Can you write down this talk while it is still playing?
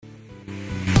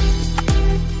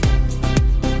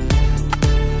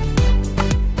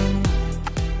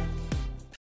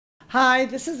Hi,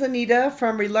 this is Anita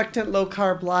from Reluctant Low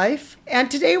Carb Life. And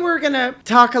today we're going to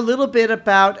talk a little bit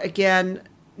about, again,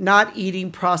 not eating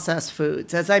processed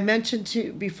foods. As I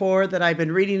mentioned before, that I've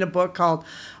been reading a book called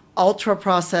Ultra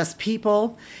Processed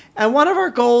People. And one of our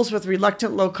goals with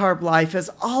Reluctant Low Carb Life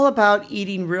is all about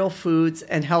eating real foods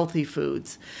and healthy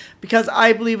foods, because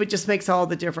I believe it just makes all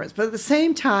the difference. But at the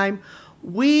same time,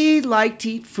 we like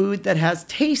to eat food that has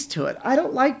taste to it. I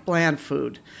don't like bland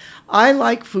food. I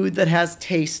like food that has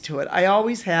taste to it. I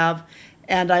always have,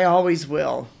 and I always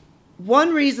will.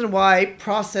 One reason why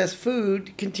processed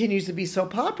food continues to be so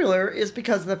popular is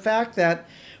because of the fact that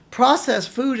processed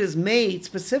food is made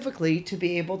specifically to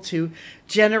be able to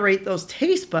generate those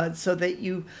taste buds so that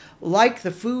you like the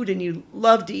food and you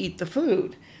love to eat the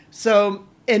food. So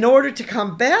in order to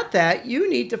combat that, you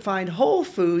need to find whole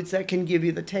foods that can give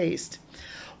you the taste.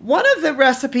 One of the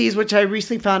recipes which I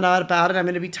recently found out about, and I'm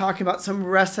going to be talking about some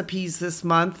recipes this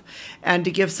month and to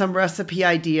give some recipe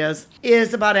ideas,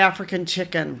 is about African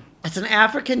chicken. It's an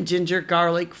African ginger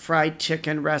garlic fried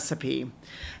chicken recipe.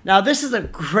 Now, this is a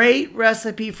great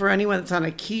recipe for anyone that's on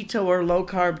a keto or low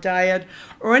carb diet,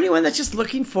 or anyone that's just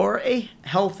looking for a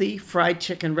healthy fried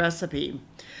chicken recipe.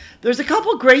 There's a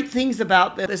couple great things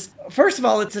about this. First of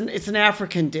all, it's an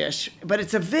African dish, but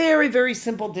it's a very, very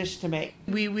simple dish to make.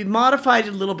 We modified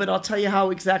it a little bit. I'll tell you how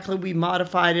exactly we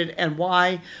modified it and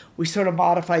why we sort of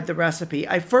modified the recipe.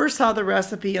 I first saw the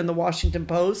recipe in the Washington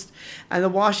Post, and the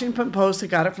Washington Post, I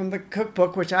got it from the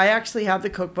cookbook, which I actually have the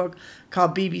cookbook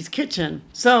called BB's Kitchen.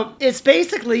 So it's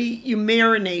basically you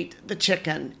marinate the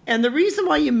chicken. And the reason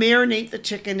why you marinate the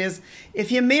chicken is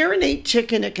if you marinate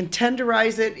chicken, it can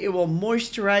tenderize it, it will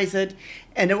moisturize it,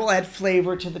 and it will add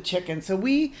flavor to the chicken. So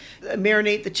we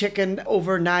marinate the chicken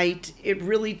overnight. It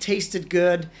really tasted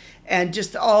good. And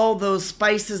just all those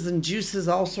spices and juices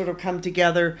all sort of come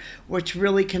together, which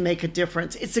really can make a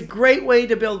difference. It's a great way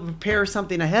to be able to prepare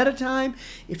something ahead of time.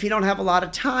 If you don't have a lot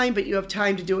of time, but you have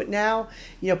time to do it now,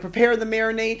 prepare the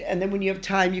marinade, and then when you have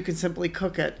time, you can simply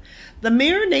cook it. The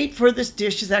marinade for this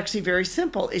dish is actually very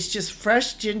simple. It's just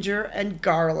fresh ginger and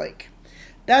garlic.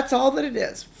 That's all that it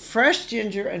is. Fresh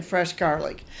ginger and fresh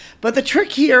garlic. But the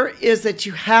trick here is that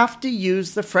you have to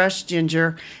use the fresh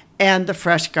ginger and the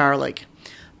fresh garlic.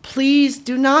 Please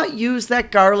do not use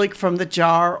that garlic from the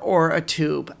jar or a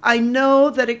tube. I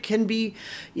know that it can be,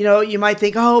 you might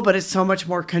think, oh, but it's so much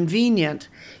more convenient.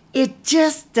 It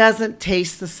just doesn't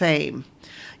taste the same.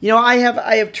 I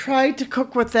have tried to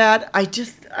cook with that. I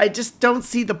just don't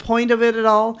see the point of it at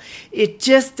all. It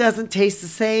just doesn't taste the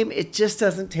same. It just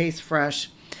doesn't taste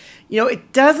fresh.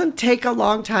 It doesn't take a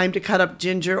long time to cut up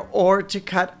ginger or to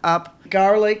cut up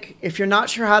garlic. If you're not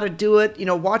sure how to do it,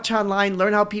 watch online,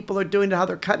 learn how people are doing it, how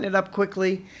they're cutting it up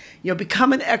quickly.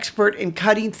 Become an expert in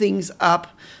cutting things up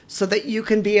so that you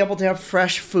can be able to have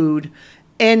fresh food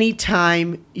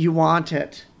anytime you want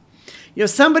it.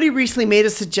 Somebody recently made a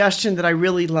suggestion that I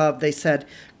really love. They said,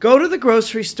 go to the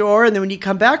grocery store, and then when you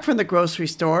come back from the grocery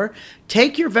store,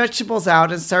 take your vegetables out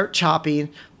and start chopping,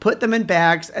 put them in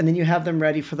bags, and then you have them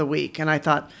ready for the week. And I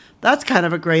thought, that's kind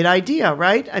of a great idea,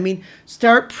 right? I mean,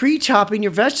 start pre-chopping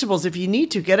your vegetables if you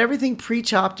need to. Get everything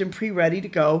pre-chopped and pre-ready to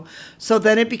go, so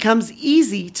then it becomes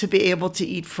easy to be able to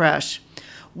eat fresh.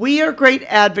 We are great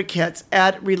advocates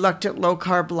at Reluctant Low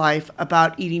Carb Life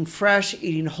about eating fresh,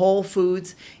 eating whole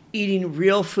foods, eating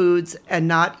real foods, and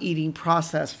not eating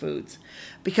processed foods,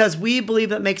 because we believe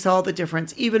it makes all the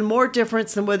difference. Even more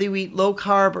difference than whether you eat low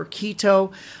carb or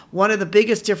keto. One of the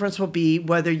biggest difference will be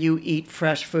whether you eat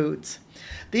fresh foods.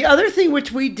 The other thing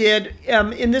which we did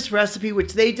in this recipe,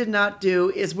 which they did not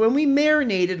do, is when we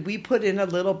marinated, we put in a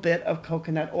little bit of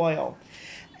coconut oil.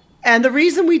 And the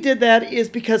reason we did that is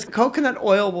because coconut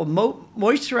oil will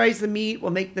moisturize the meat, will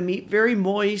make the meat very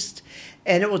moist,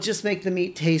 and it will just make the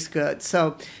meat taste good.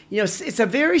 So, it's a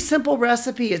very simple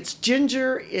recipe. It's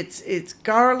ginger, it's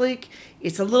garlic,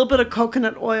 it's a little bit of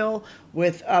coconut oil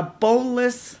with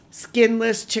boneless,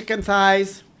 skinless chicken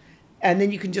thighs. And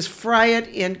then you can just fry it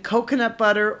in coconut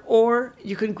butter, or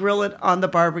you can grill it on the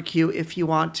barbecue if you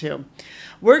want to.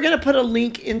 We're going to put a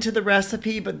link into the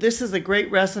recipe, but this is a great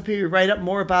recipe. We write up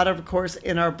more about it, of course,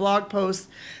 in our blog post.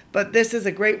 But this is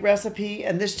a great recipe,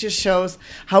 and this just shows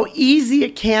how easy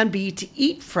it can be to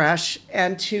eat fresh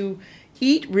and to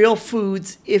eat real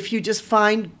foods if you just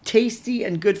find tasty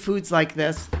and good foods like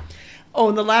this. Oh,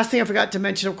 and the last thing I forgot to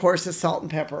mention, of course, is salt and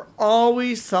pepper.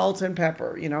 Always salt and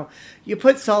pepper. You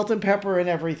put salt and pepper in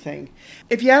everything.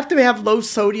 If you have to have low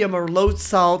sodium or low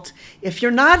salt, if you're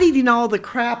not eating all the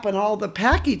crap and all the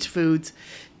packaged foods,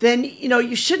 then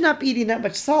you should not be eating that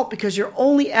much salt because you're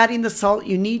only adding the salt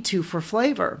you need to for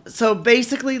flavor. So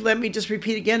basically, let me just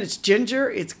repeat again, it's ginger,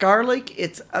 it's garlic,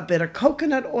 it's a bit of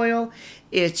coconut oil,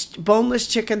 it's boneless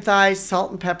chicken thighs,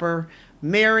 salt and pepper,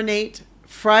 marinate,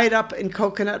 fry it up in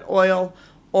coconut oil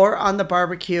or on the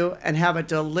barbecue, and have a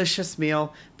delicious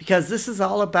meal, because this is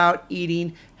all about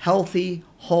eating healthy,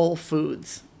 whole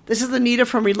foods. This is Anita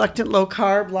from Reluctant Low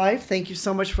Carb Life. Thank you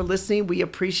so much for listening. We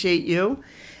appreciate you.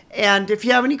 And if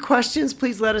you have any questions,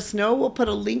 please let us know. We'll put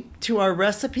a link to our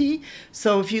recipe.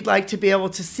 So if you'd like to be able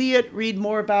to see it, read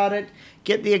more about it,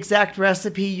 get the exact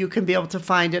recipe, you can be able to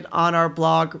find it on our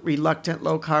blog, Reluctant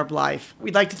Low Carb Life.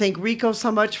 We'd like to thank Rico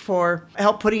so much for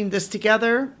help putting this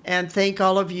together, and thank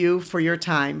all of you for your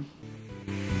time.